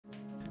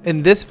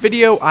In this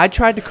video, I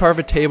tried to carve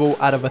a table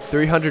out of a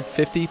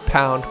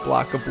 350-pound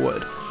block of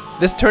wood.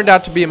 This turned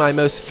out to be my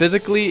most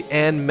physically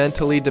and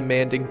mentally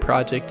demanding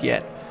project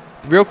yet.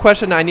 The real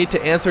question I need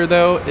to answer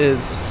though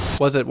is,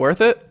 was it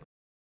worth it?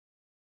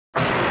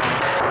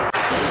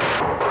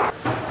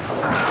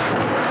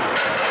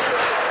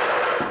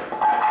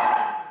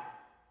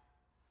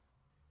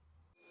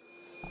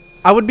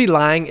 I would be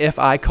lying if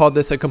I called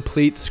this a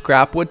complete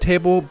scrap wood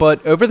table,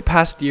 but over the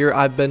past year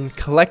I've been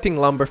collecting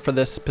lumber for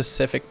this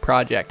specific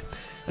project.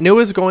 I knew I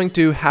was going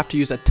to have to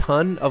use a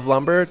ton of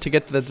lumber to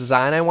get the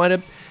design I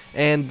wanted,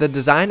 and the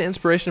design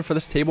inspiration for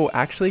this table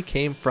actually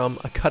came from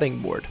a cutting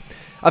board.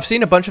 I've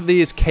seen a bunch of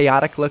these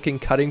chaotic looking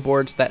cutting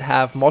boards that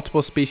have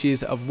multiple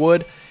species of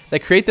wood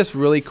that create this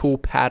really cool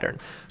pattern.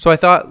 So I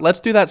thought,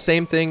 let's do that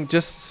same thing,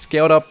 just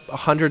scaled up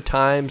 100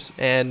 times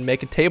and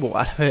make a table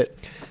out of it.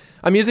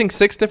 I'm using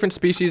 6 different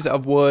species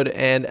of wood,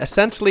 and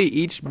essentially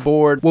each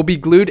board will be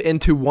glued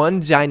into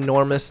one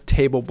ginormous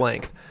table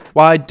length.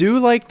 While I do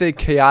like the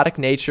chaotic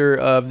nature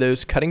of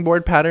those cutting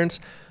board patterns,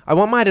 I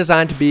want my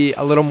design to be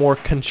a little more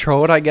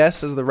controlled, I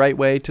guess is the right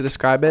way to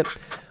describe it.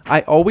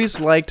 I always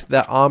liked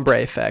the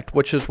ombre effect,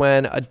 which is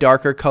when a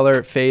darker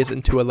color fades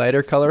into a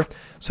lighter color.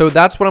 So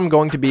that's what I'm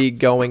going to be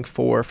going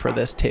for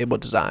this table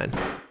design.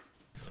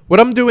 What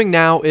I'm doing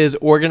now is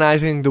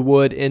organizing the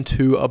wood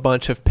into a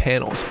bunch of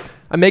panels.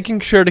 I'm making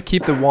sure to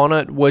keep the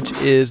walnut, which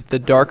is the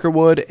darker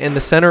wood, in the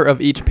center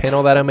of each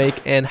panel that I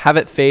make and have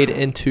it fade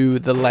into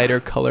the lighter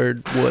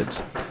colored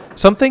woods.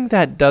 Something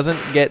that doesn't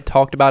get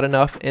talked about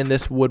enough in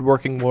this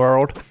woodworking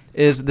world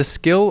is the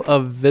skill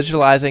of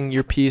visualizing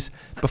your piece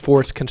before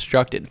it's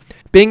constructed.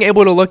 Being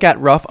able to look at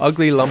rough,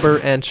 ugly lumber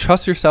and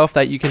trust yourself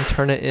that you can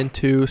turn it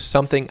into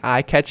something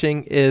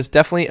eye-catching is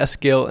definitely a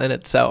skill in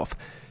itself.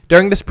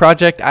 During this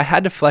project, I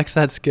had to flex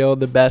that skill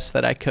the best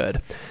that I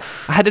could.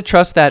 I had to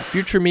trust that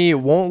future me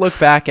won't look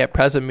back at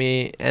present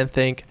me and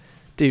think,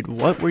 dude,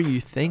 what were you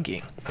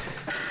thinking?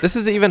 This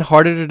is even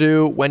harder to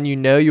do when you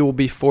know you will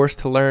be forced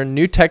to learn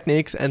new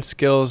techniques and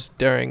skills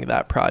during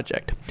that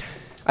project.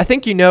 I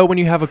think you know when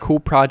you have a cool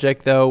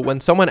project though, when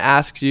someone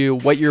asks you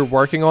what you're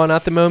working on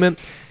at the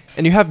moment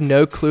and you have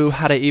no clue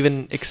how to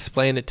even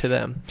explain it to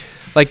them.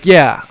 Like,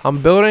 yeah,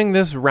 I'm building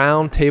this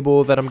round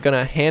table that I'm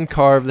gonna hand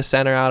carve the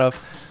center out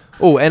of.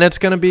 Oh, and it's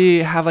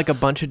gonna have like a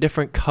bunch of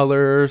different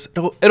colors.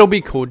 It'll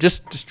be cool.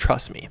 Just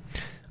trust me.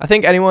 I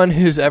think anyone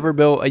who's ever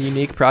built a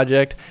unique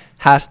project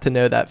has to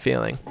know that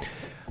feeling.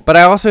 But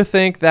I also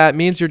think that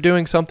means you're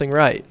doing something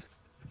right.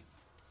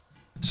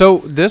 So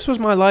this was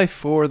my life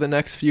for the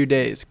next few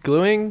days,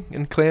 gluing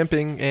and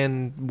clamping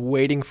and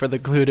waiting for the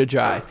glue to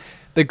dry.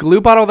 The glue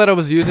bottle that I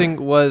was using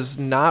was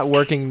not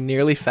working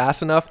nearly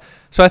fast enough,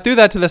 so I threw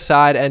that to the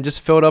side and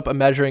just filled up a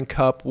measuring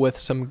cup with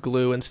some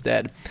glue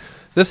instead.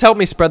 This helped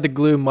me spread the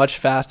glue much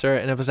faster,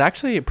 and it was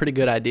actually a pretty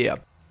good idea.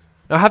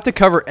 Now I have to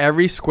cover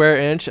every square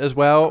inch as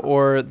well,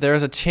 or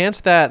there's a chance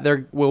that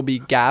there will be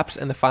gaps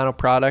in the final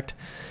product,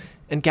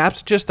 and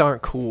gaps just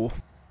aren't cool.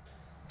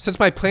 Since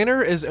my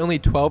planer is only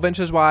 12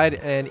 inches wide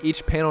and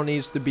each panel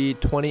needs to be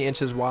 20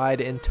 inches wide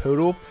in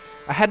total,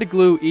 I had to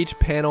glue each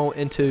panel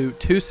into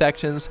 2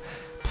 sections,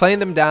 plane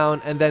them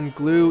down, and then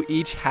glue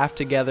each half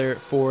together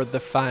for the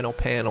final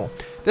panel.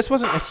 This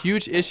wasn't a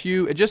huge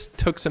issue, it just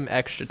took some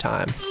extra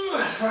time.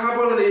 So I have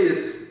one of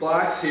these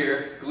blocks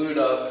here glued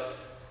up.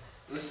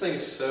 This thing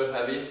is so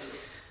heavy.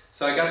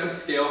 So I got the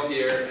scale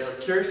here, and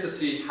I'm curious to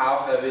see how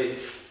heavy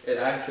it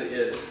actually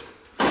is.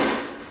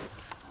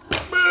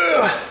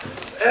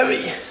 It's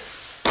heavy.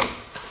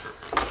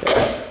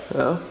 Okay,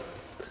 well,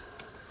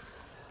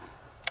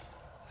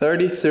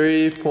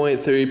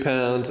 33.3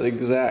 pounds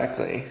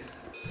exactly.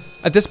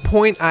 At this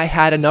point, I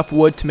had enough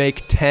wood to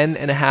make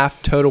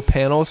 10.5 total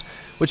panels,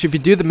 which if you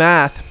do the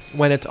math,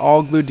 when it's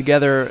all glued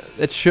together,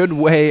 it should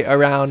weigh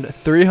around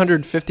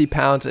 350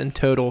 pounds in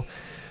total,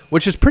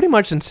 which is pretty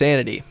much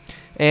insanity.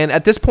 And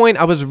at this point,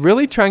 I was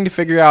really trying to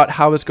figure out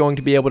how I was going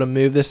to be able to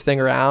move this thing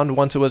around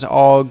once it was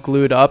all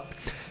glued up,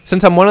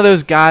 since I'm one of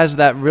those guys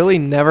that really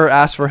never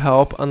asks for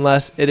help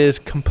unless it is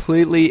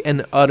completely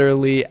and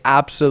utterly,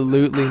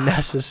 absolutely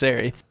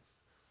necessary.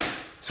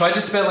 So I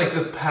just spent like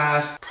the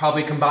past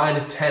probably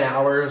combined 10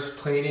 hours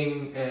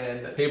planing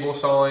and table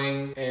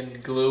sawing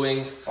and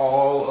gluing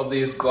all of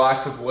these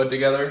blocks of wood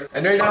together.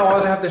 And right now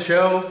all I have to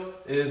show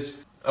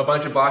is a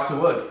bunch of blocks of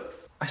wood.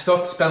 I still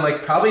have to spend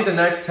like probably the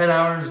next 10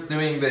 hours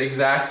doing the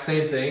exact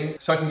same thing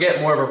so I can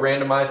get more of a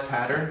randomized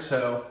pattern.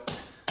 So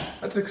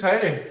that's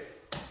exciting.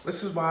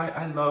 This is why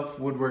I love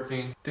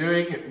woodworking.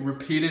 Doing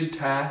repeated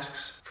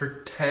tasks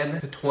for 10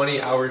 to 20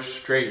 hours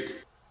straight.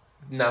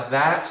 Now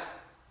that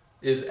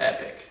is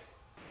epic.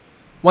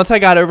 Once I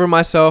got over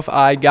myself,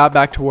 I got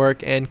back to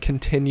work and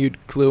continued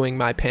gluing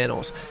my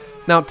panels.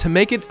 Now to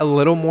make it a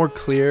little more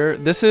clear,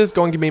 this is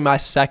going to be my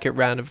second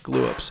round of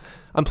glue ups.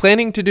 I'm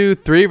planning to do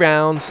 3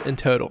 rounds in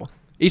total.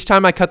 Each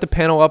time I cut the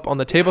panel up on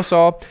the table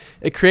saw,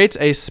 it creates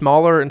a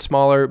smaller and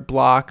smaller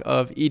block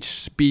of each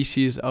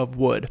species of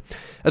wood,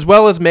 as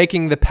well as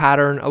making the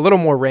pattern a little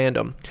more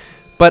random.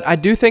 But I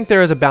do think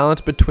there is a balance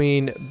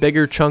between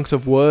bigger chunks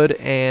of wood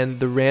and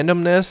the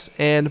randomness,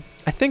 and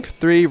I think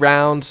 3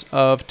 rounds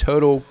of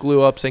total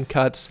glue ups and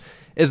cuts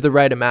is the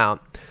right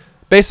amount,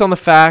 based on the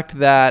fact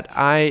that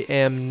I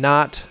am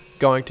not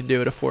going to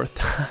do it a 4th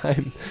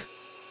time.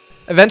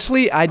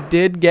 Eventually, I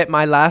did get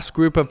my last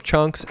group of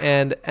chunks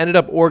and ended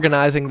up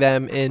organizing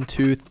them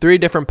into 3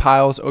 different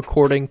piles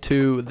according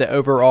to the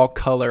overall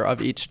color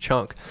of each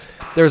chunk.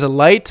 There's a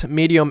light,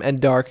 medium, and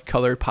dark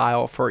colored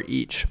pile for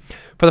each.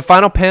 For the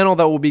final panel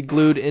that will be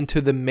glued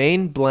into the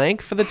main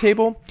blank for the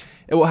table,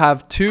 it will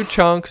have 2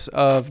 chunks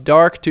of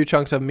dark, 2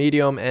 chunks of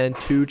medium, and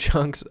 2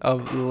 chunks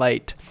of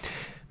light.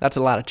 That's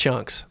a lot of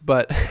chunks,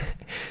 but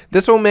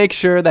this will make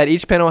sure that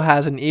each panel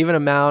has an even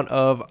amount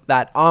of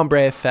that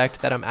ombre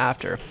effect that I'm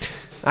after.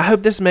 I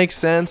hope this makes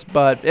sense,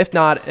 but if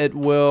not, it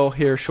will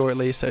here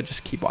shortly, so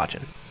just keep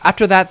watching.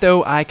 After that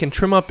though, I can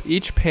trim up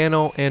each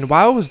panel, and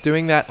while I was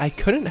doing that, I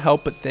couldn't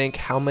help but think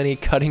how many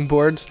cutting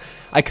boards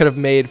I could have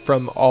made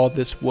from all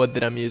this wood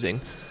that I'm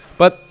using.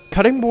 But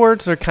cutting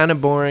boards are kind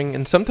of boring,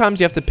 and sometimes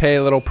you have to pay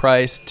a little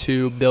price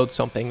to build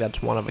something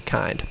that's one of a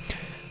kind.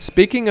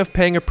 Speaking of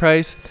paying a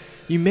price,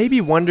 you may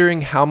be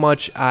wondering how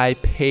much I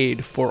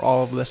paid for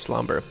all of this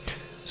lumber.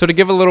 So to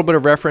give a little bit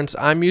of reference,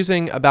 I'm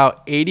using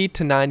about 80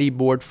 to 90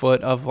 board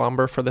foot of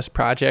lumber for this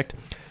project.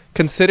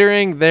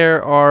 Considering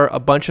there are a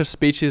bunch of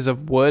species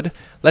of wood,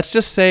 let's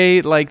just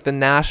say like the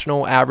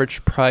national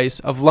average price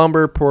of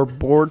lumber per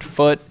board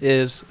foot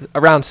is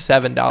around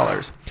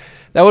 $7.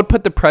 That would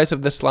put the price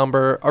of this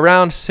lumber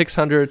around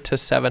 $600 to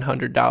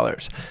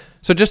 $700.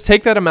 So just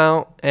take that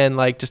amount and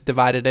like just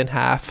divide it in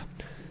half,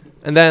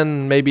 and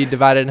then maybe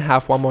divide it in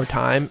half one more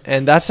time,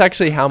 and that's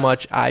actually how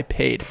much I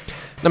paid.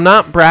 I'm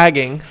not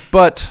bragging,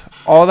 but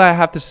all that I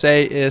have to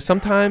say is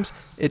sometimes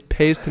it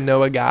pays to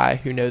know a guy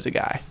who knows a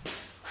guy.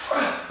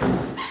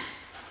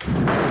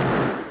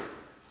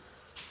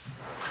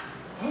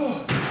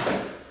 Oh,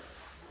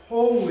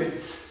 holy,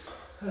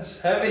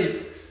 that's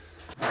heavy.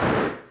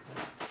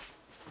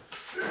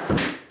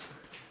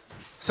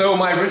 So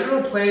my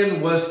original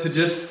plan was to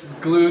just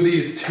glue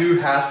these 2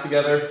 halves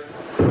together,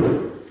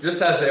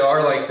 just as they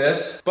are like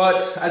this.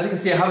 But as you can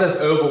see, I have this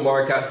oval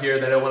mark out here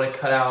that I want to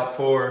cut out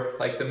for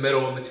like the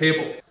middle of the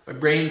table. My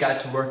brain got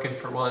to working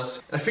for once.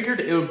 And I figured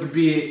it would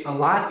be a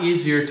lot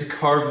easier to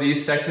carve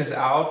these sections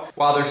out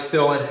while they're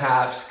still in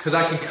halves, because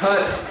I can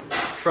cut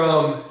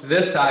from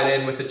this side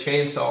in with a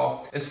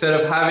chainsaw instead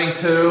of having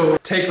to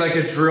take like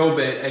a drill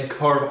bit and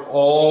carve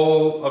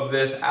all of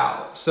this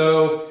out.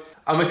 So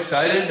I'm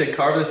excited to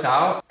carve this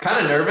out.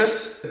 Kind of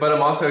nervous, but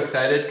I'm also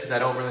excited because I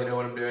don't really know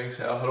what I'm doing,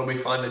 so it'll be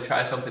fun to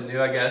try something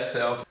new, I guess.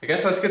 So I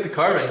guess let's get to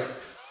carving.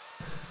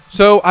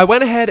 So I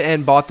went ahead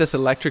and bought this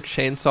electric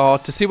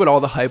chainsaw to see what all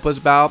the hype was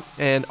about,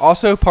 and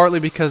also partly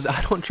because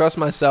I don't trust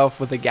myself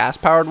with a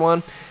gas-powered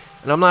one,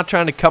 and I'm not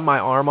trying to cut my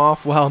arm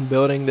off while I'm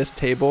building this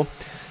table.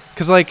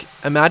 Because like,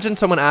 imagine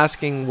someone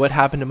asking what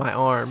happened to my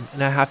arm,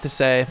 and I have to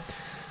say,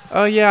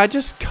 oh yeah, I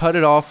just cut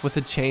it off with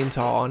a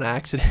chainsaw on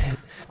accident.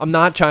 I'm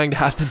not trying to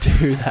have to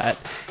do that.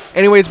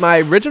 Anyways, my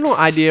original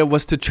idea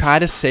was to try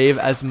to save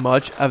as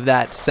much of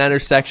that center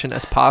section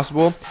as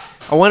possible.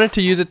 I wanted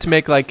to use it to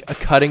make like a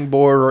cutting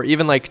board or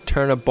even like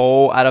turn a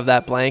bowl out of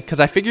that blank, because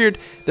I figured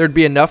there'd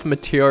be enough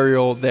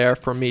material there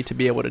for me to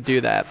be able to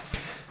do that.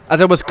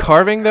 As I was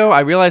carving though, I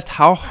realized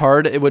how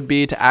hard it would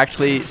be to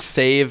actually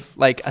save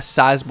like a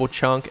sizable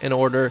chunk in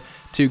order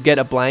to get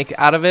a blank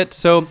out of it.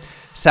 So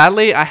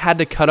sadly, I had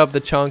to cut up the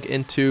chunk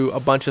into a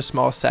bunch of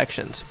small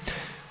sections.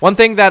 One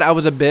thing that I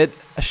was a bit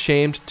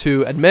ashamed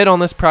to admit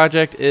on this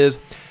project is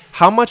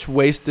how much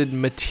wasted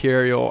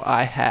material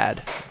I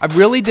had. I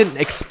really didn't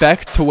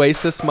expect to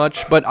waste this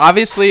much, but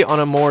obviously on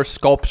a more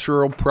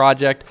sculptural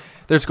project,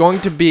 there's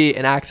going to be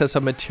an excess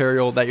of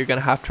material that you're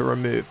going to have to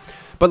remove.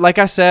 But like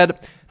I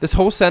said, this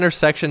whole center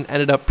section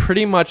ended up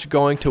pretty much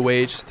going to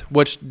waste,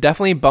 which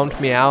definitely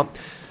bummed me out.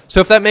 So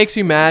if that makes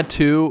you mad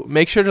too,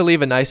 make sure to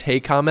leave a nice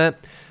hate comment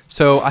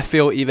so I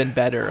feel even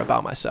better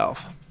about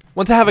myself.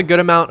 Once I have a good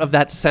amount of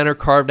that center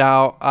carved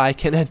out, I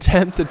can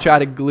attempt to try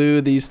to glue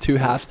these 2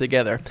 halves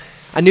together.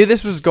 I knew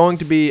this was going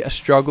to be a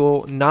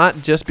struggle,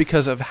 not just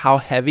because of how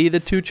heavy the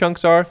 2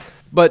 chunks are,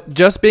 but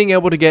just being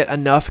able to get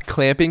enough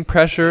clamping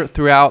pressure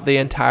throughout the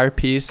entire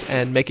piece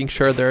and making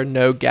sure there are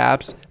no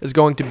gaps is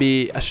going to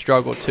be a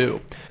struggle too.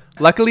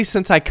 Luckily,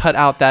 since I cut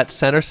out that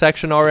center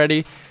section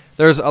already,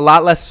 there's a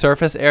lot less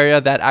surface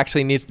area that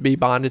actually needs to be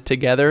bonded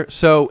together.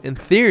 So in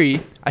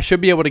theory, I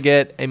should be able to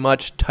get a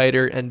much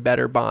tighter and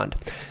better bond.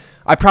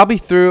 I probably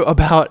threw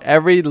about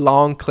every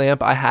long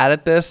clamp I had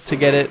at this to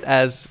get it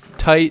as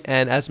tight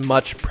and as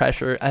much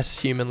pressure as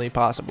humanly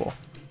possible.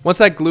 Once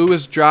that glue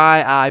is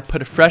dry, I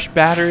put a fresh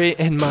battery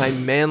in my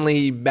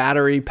manly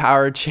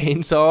battery-powered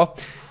chainsaw,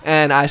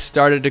 and I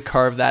started to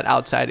carve that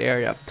outside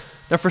area.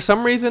 Now, for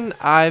some reason,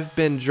 I've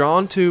been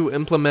drawn to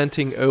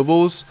implementing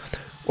ovals,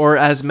 or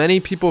as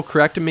many people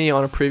corrected me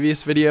on a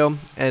previous video,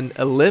 an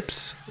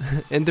ellipse,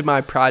 into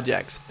my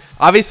projects.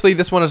 Obviously,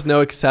 this one is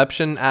no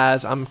exception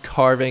as I'm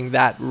carving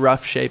that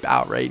rough shape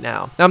out right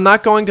now. Now, I'm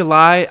not going to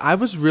lie, I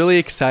was really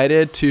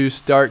excited to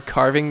start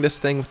carving this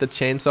thing with the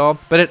chainsaw,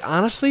 but it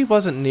honestly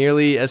wasn't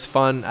nearly as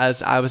fun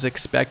as I was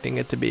expecting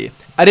it to be.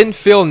 I didn't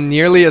feel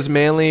nearly as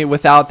manly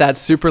without that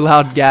super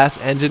loud gas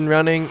engine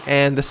running,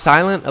 and the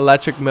silent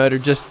electric motor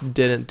just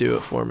didn't do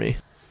it for me.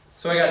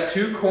 So I got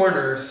 2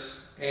 corners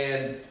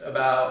and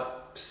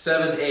about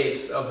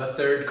 7/8 of the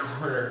 3rd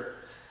corner,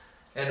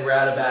 and we're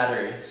out of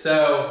battery.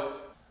 So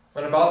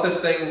when I bought this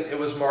thing, it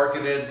was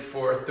marketed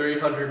for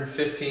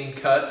 315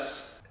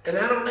 cuts. And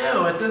I don't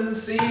know, it doesn't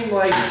seem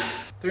like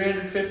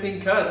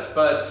 315 cuts,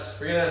 but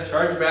we're gonna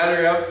charge the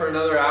battery up for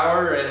another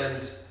hour,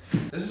 and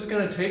this is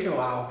gonna take a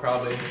while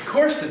probably. Of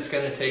course it's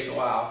gonna take a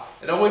while.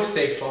 It always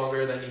takes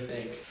longer than you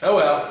think. Oh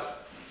well,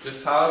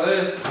 just how it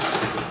is.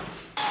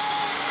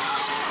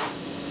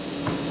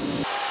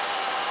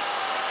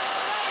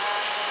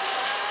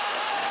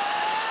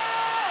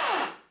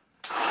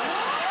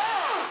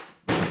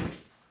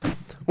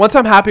 Once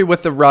I'm happy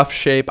with the rough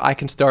shape, I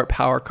can start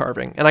power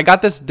carving. And I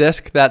got this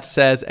disc that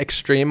says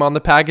extreme on the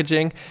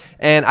packaging,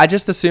 and I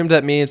just assumed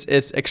that means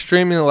it's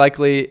extremely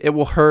likely it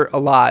will hurt a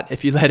lot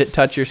if you let it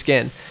touch your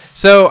skin.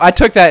 So I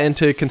took that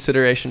into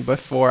consideration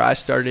before I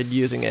started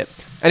using it.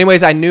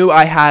 Anyways, I knew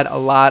I had a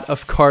lot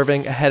of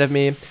carving ahead of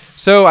me,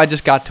 so I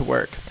just got to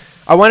work.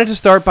 I wanted to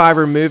start by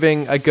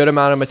removing a good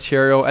amount of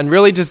material and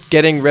really just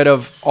getting rid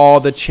of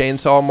all the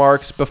chainsaw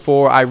marks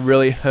before I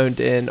really honed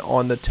in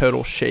on the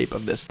total shape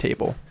of this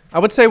table. I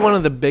would say one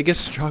of the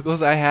biggest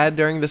struggles I had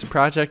during this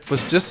project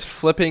was just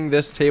flipping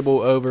this table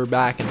over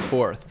back and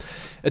forth.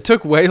 It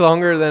took way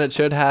longer than it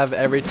should have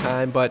every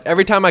time, but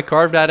every time I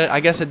carved at it, I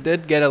guess it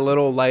did get a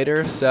little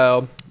lighter,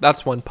 so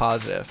that's one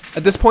positive.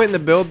 At this point in the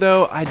build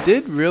though, I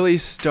did really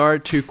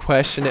start to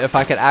question if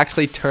I could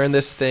actually turn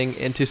this thing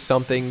into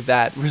something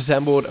that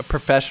resembled a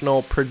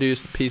professional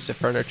produced piece of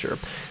furniture.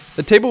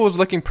 The table was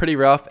looking pretty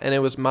rough, and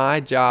it was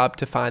my job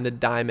to find the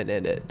diamond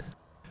in it.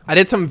 I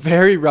did some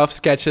very rough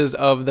sketches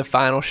of the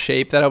final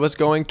shape that I was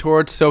going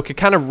towards, so I could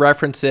kind of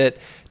reference it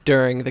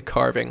during the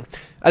carving.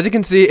 As you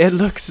can see, it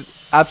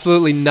looks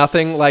absolutely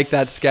nothing like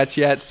that sketch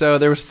yet, so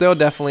there was still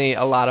definitely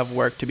a lot of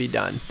work to be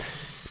done.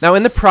 Now,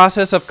 in the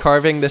process of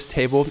carving this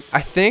table,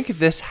 I think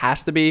this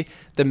has to be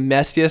the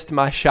messiest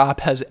my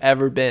shop has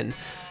ever been.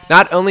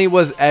 Not only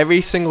was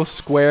every single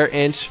square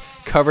inch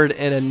covered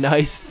in a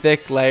nice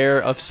thick layer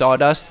of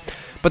sawdust,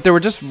 but there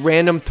were just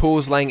random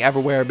tools laying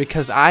everywhere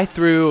because I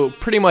threw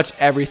pretty much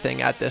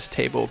everything at this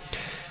table.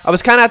 I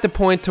was kind of at the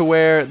point to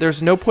where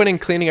there's no point in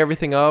cleaning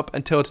everything up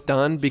until it's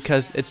done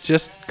because it's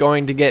just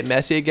going to get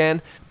messy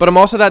again. But I'm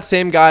also that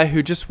same guy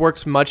who just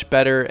works much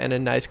better in a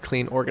nice,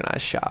 clean,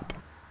 organized shop.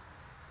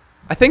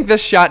 I think this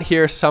shot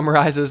here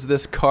summarizes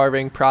this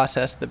carving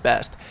process the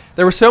best.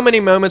 There were so many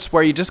moments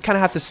where you just kind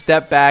of have to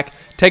step back,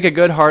 take a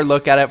good hard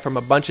look at it from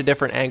a bunch of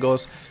different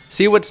angles,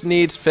 see what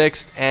needs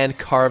fixed, and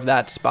carve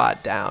that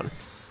spot down.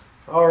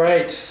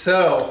 Alright,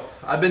 so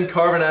I've been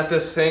carving at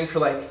this thing for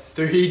like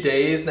 3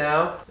 days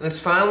now, and it's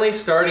finally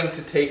starting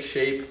to take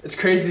shape. It's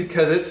crazy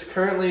because it's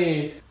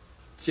currently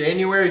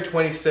January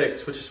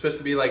 26th, which is supposed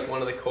to be like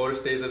one of the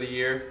coldest days of the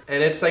year,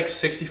 and it's like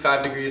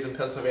 65 degrees in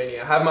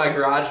Pennsylvania. I have my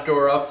garage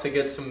door up to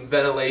get some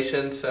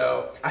ventilation,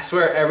 so I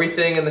swear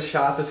everything in the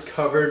shop is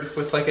covered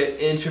with like 1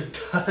 inch of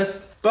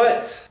dust.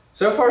 But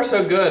so far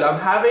so good. I'm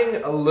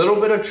having a little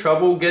bit of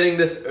trouble getting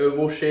this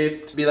oval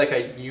shape to be like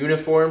a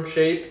uniform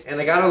shape, and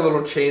I got a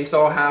little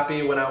chainsaw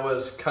happy when I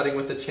was cutting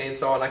with the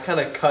chainsaw, and I kind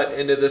of cut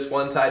into this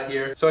one side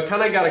here. So I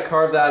kind of got to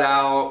carve that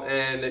out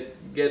and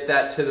get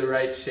that to the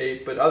right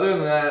shape. But other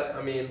than that,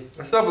 I mean,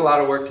 I still have a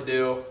lot of work to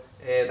do,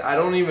 and I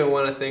don't even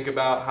want to think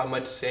about how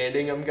much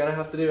sanding I'm gonna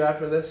have to do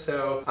after this,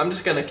 so I'm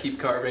just gonna keep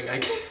carving, I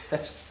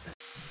guess.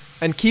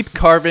 And keep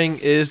carving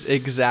is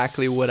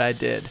exactly what I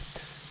did.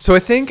 So I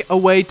think a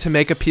way to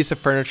make a piece of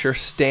furniture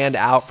stand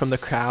out from the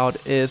crowd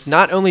is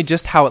not only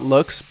just how it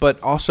looks,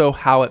 but also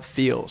how it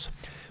feels.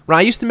 When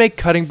I used to make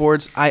cutting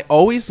boards, I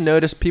always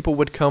noticed people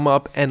would come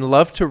up and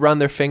love to run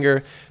their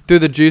finger through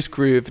the juice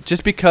groove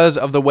just because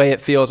of the way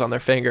it feels on their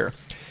finger.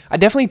 I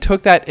definitely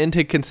took that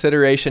into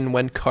consideration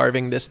when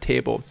carving this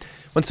table.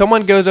 When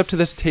someone goes up to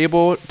this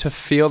table to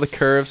feel the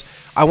curves,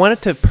 I want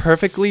it to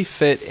perfectly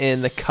fit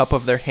in the cup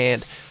of their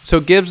hand, so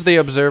it gives the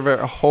observer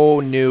a whole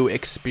new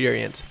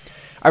experience.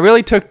 I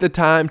really took the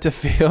time to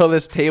feel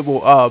this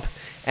table up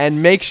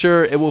and make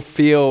sure it will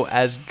feel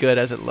as good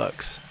as it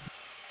looks.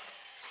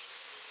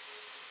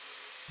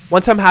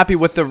 Once I'm happy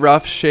with the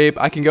rough shape,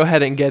 I can go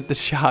ahead and get the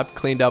shop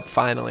cleaned up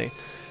finally.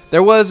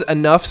 There was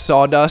enough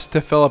sawdust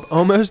to fill up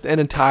almost an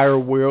entire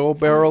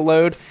wheelbarrow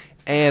load,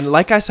 and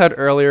like I said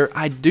earlier,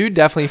 I do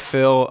definitely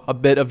feel a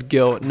bit of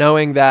guilt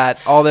knowing that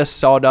all this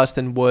sawdust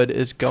and wood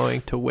is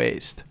going to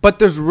waste. But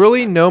there's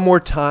really no more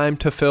time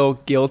to feel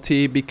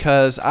guilty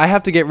because I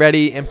have to get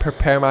ready and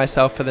prepare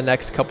myself for the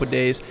next couple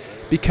days,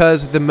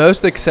 because the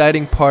most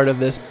exciting part of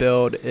this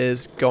build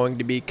is going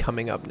to be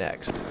coming up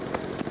next.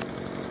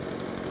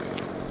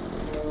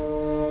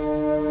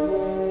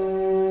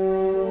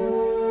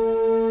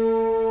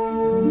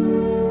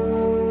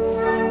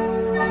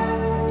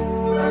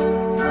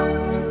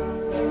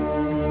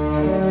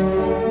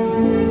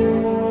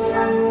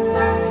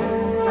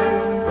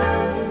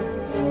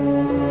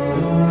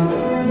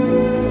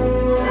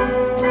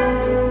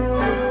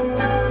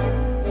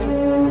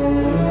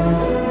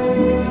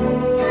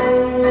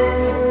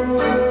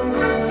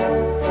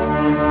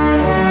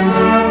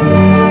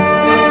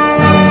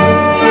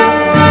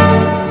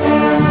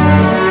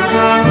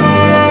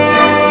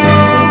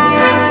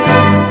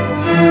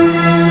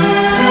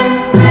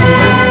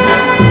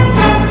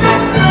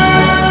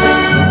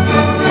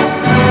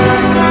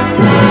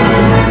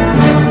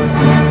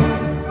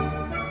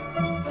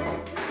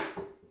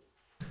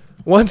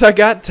 Once I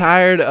got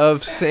tired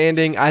of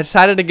sanding, I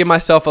decided to give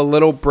myself a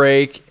little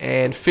break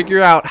and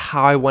figure out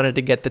how I wanted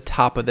to get the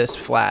top of this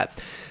flat.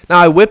 Now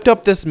I whipped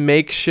up this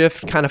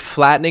makeshift kind of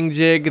flattening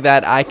jig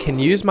that I can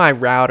use my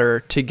router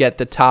to get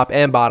the top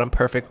and bottom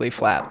perfectly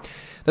flat.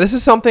 Now, this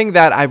is something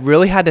that I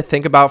really had to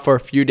think about for a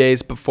few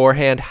days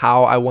beforehand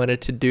how I wanted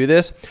to do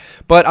this,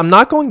 but I'm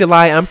not going to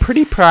lie, I'm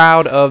pretty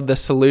proud of the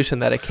solution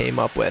that I came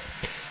up with.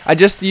 I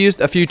just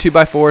used a few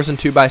 2x4s and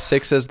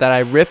 2x6s that I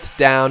ripped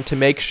down to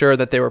make sure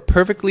that they were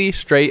perfectly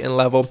straight and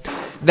level,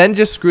 then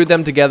just screwed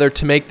them together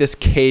to make this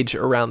cage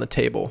around the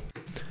table.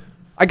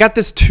 I got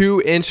this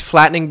 2-inch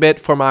flattening bit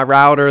for my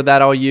router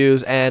that I'll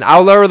use, and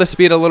I'll lower the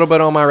speed a little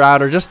bit on my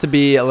router just to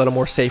be a little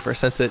more safer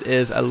since it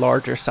is a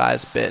larger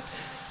size bit.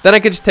 Then I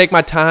could just take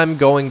my time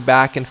going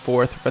back and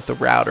forth with the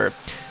router.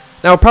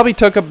 Now, it probably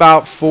took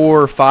about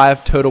 4 or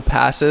 5 total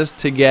passes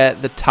to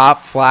get the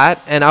top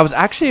flat, and I was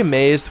actually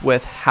amazed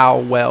with how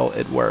well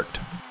it worked.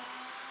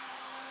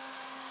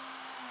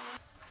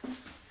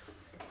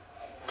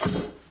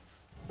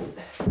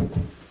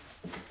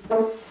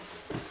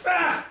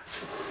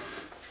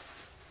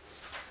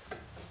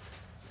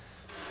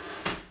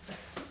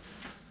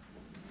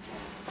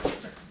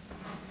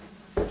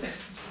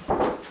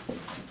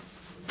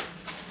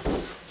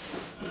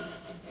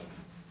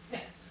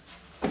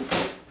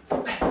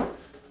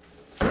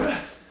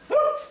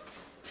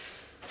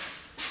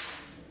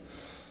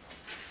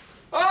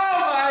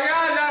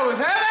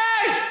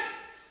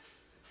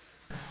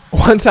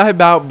 Once I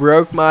about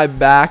broke my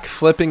back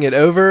flipping it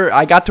over,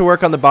 I got to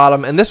work on the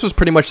bottom, and this was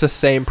pretty much the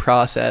same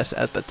process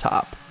as the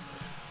top.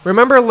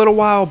 Remember a little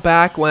while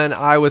back when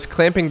I was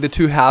clamping the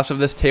two halves of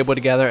this table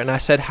together and I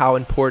said how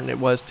important it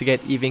was to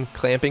get even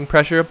clamping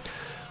pressure?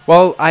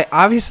 Well, I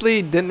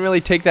obviously didn't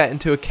really take that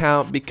into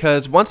account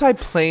because once I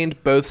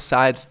planed both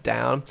sides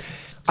down,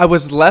 I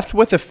was left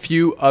with a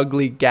few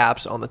ugly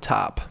gaps on the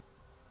top.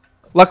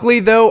 Luckily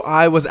though,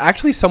 I was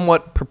actually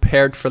somewhat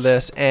prepared for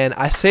this and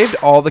I saved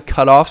all the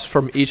cutoffs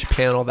from each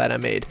panel that I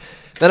made.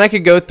 Then I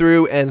could go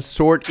through and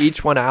sort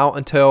each one out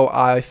until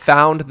I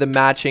found the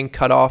matching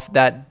cutoff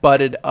that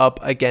butted up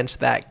against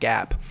that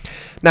gap.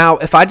 Now,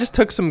 if I just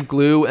took some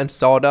glue and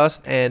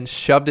sawdust and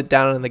shoved it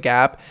down in the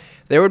gap,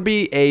 there would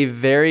be a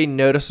very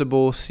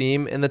noticeable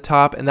seam in the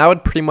top and that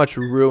would pretty much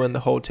ruin the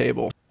whole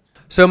table.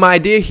 So my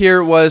idea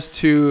here was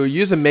to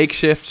use a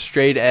makeshift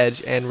straight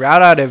edge and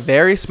route out a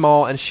very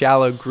small and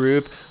shallow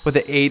groove with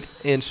an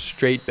 8-inch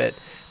straight bit.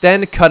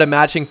 Then cut a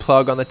matching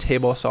plug on the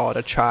table saw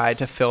to try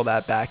to fill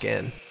that back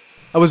in.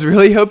 I was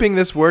really hoping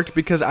this worked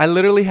because I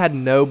literally had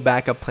no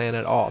backup plan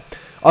at all.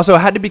 Also, I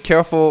had to be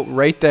careful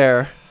right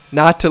there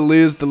not to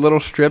lose the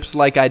little strips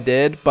like I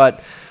did,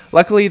 but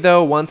luckily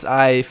though, once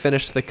I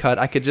finished the cut,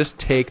 I could just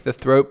take the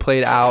throat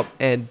plate out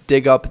and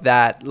dig up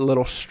that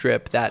little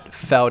strip that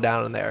fell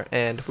down in there,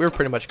 and we were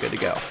pretty much good to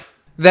go.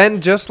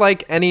 Then, just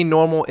like any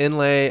normal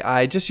inlay,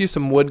 I just used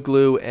some wood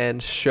glue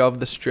and shoved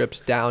the strips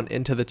down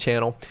into the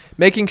channel,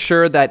 making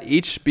sure that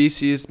each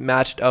species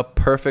matched up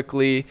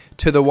perfectly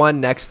to the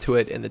one next to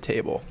it in the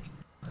table.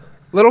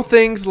 Little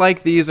things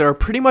like these are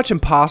pretty much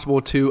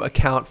impossible to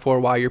account for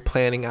while you're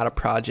planning out a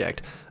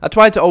project. That's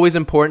why it's always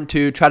important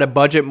to try to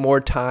budget more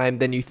time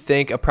than you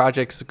think a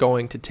project's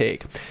going to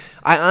take.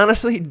 I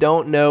honestly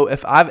don't know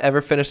if I've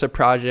ever finished a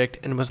project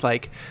and was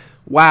like,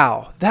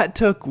 wow, that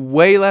took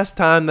way less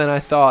time than I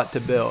thought to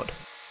build.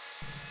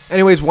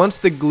 Anyways, once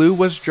the glue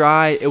was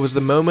dry, it was the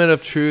moment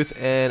of truth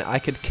and I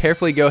could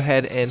carefully go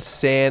ahead and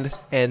sand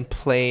and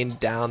plane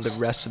down the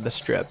rest of the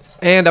strip.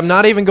 And I'm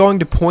not even going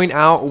to point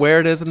out where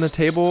it is in the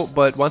table,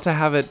 but once I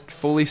have it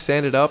fully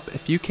sanded up,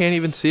 if you can't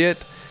even see it,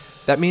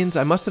 that means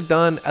I must have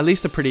done at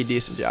least a pretty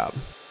decent job.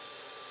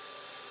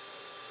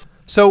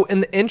 So in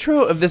the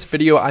intro of this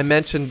video, I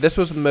mentioned this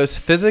was the most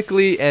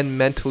physically and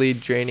mentally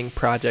draining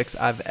projects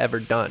I've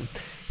ever done.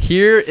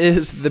 Here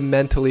is the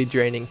mentally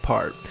draining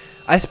part.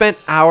 I spent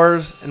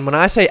hours, and when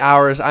I say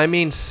hours, I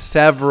mean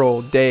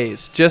several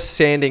days, just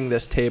sanding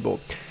this table.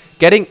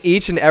 Getting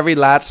each and every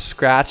last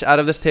scratch out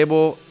of this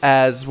table,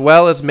 as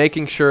well as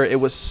making sure it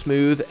was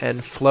smooth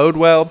and flowed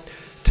well,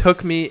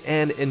 took me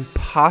an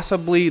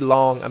impossibly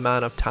long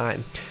amount of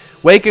time.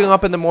 Waking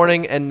up in the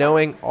morning and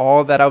knowing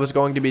all that I was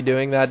going to be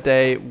doing that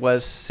day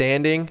was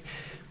sanding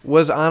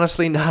was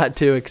honestly not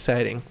too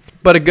exciting.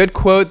 But a good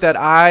quote that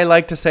I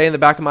like to say in the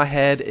back of my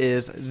head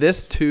is,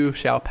 "This too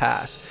shall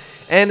pass."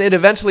 And it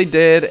eventually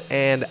did,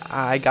 and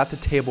I got the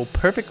table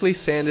perfectly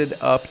sanded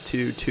up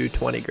to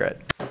 220 grit.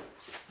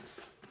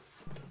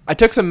 I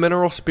took some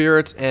mineral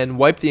spirits and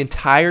wiped the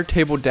entire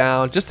table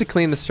down just to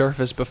clean the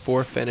surface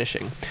before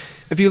finishing.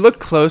 If you look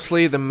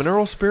closely, the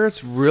mineral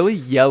spirits really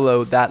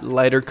yellow that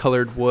lighter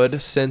colored wood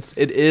since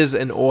it is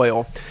an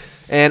oil.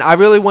 And I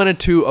really wanted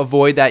to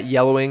avoid that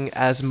yellowing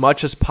as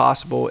much as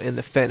possible in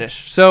the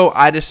finish. So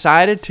I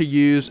decided to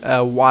use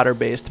a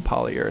water-based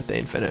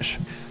polyurethane finish.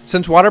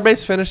 Since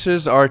water-based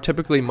finishes are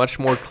typically much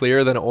more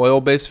clear than an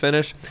oil-based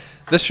finish,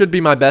 this should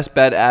be my best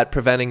bet at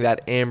preventing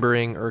that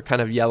ambering or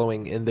kind of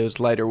yellowing in those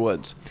lighter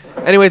woods.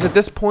 Anyways, at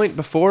this point,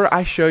 before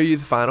I show you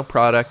the final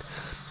product,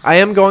 I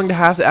am going to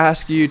have to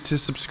ask you to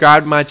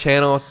subscribe to my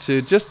channel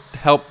to just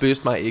help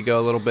boost my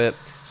ego a little bit.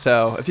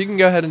 So if you can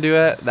go ahead and do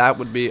it, that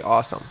would be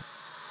awesome.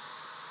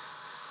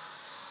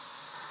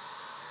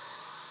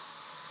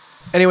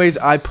 Anyways,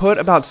 I put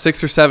about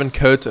 6 or 7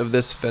 coats of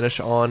this finish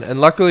on, and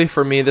luckily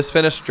for me, this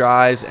finish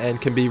dries and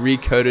can be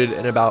recoated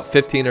in about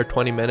 15 or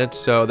 20 minutes,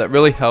 so that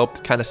really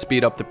helped kind of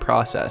speed up the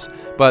process.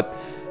 But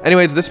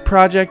anyways, this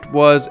project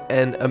was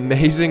an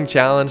amazing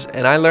challenge,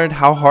 and I learned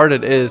how hard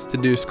it is to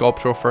do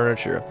sculptural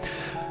furniture.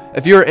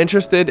 If you are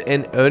interested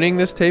in owning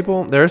this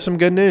table, there is some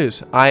good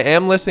news. I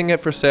am listing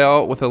it for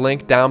sale with a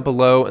link down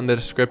below in the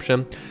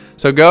description,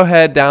 so go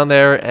ahead down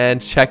there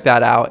and check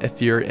that out if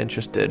you're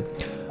interested.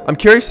 I'm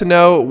curious to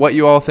know what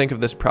you all think of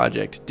this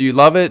project. Do you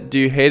love it? Do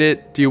you hate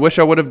it? Do you wish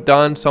I would have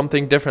done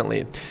something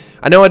differently?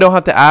 I know I don't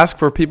have to ask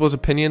for people's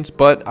opinions,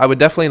 but I would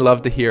definitely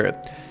love to hear it.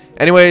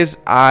 Anyways,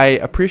 I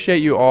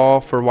appreciate you all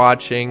for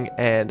watching,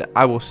 and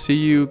I will see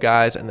you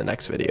guys in the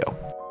next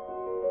video.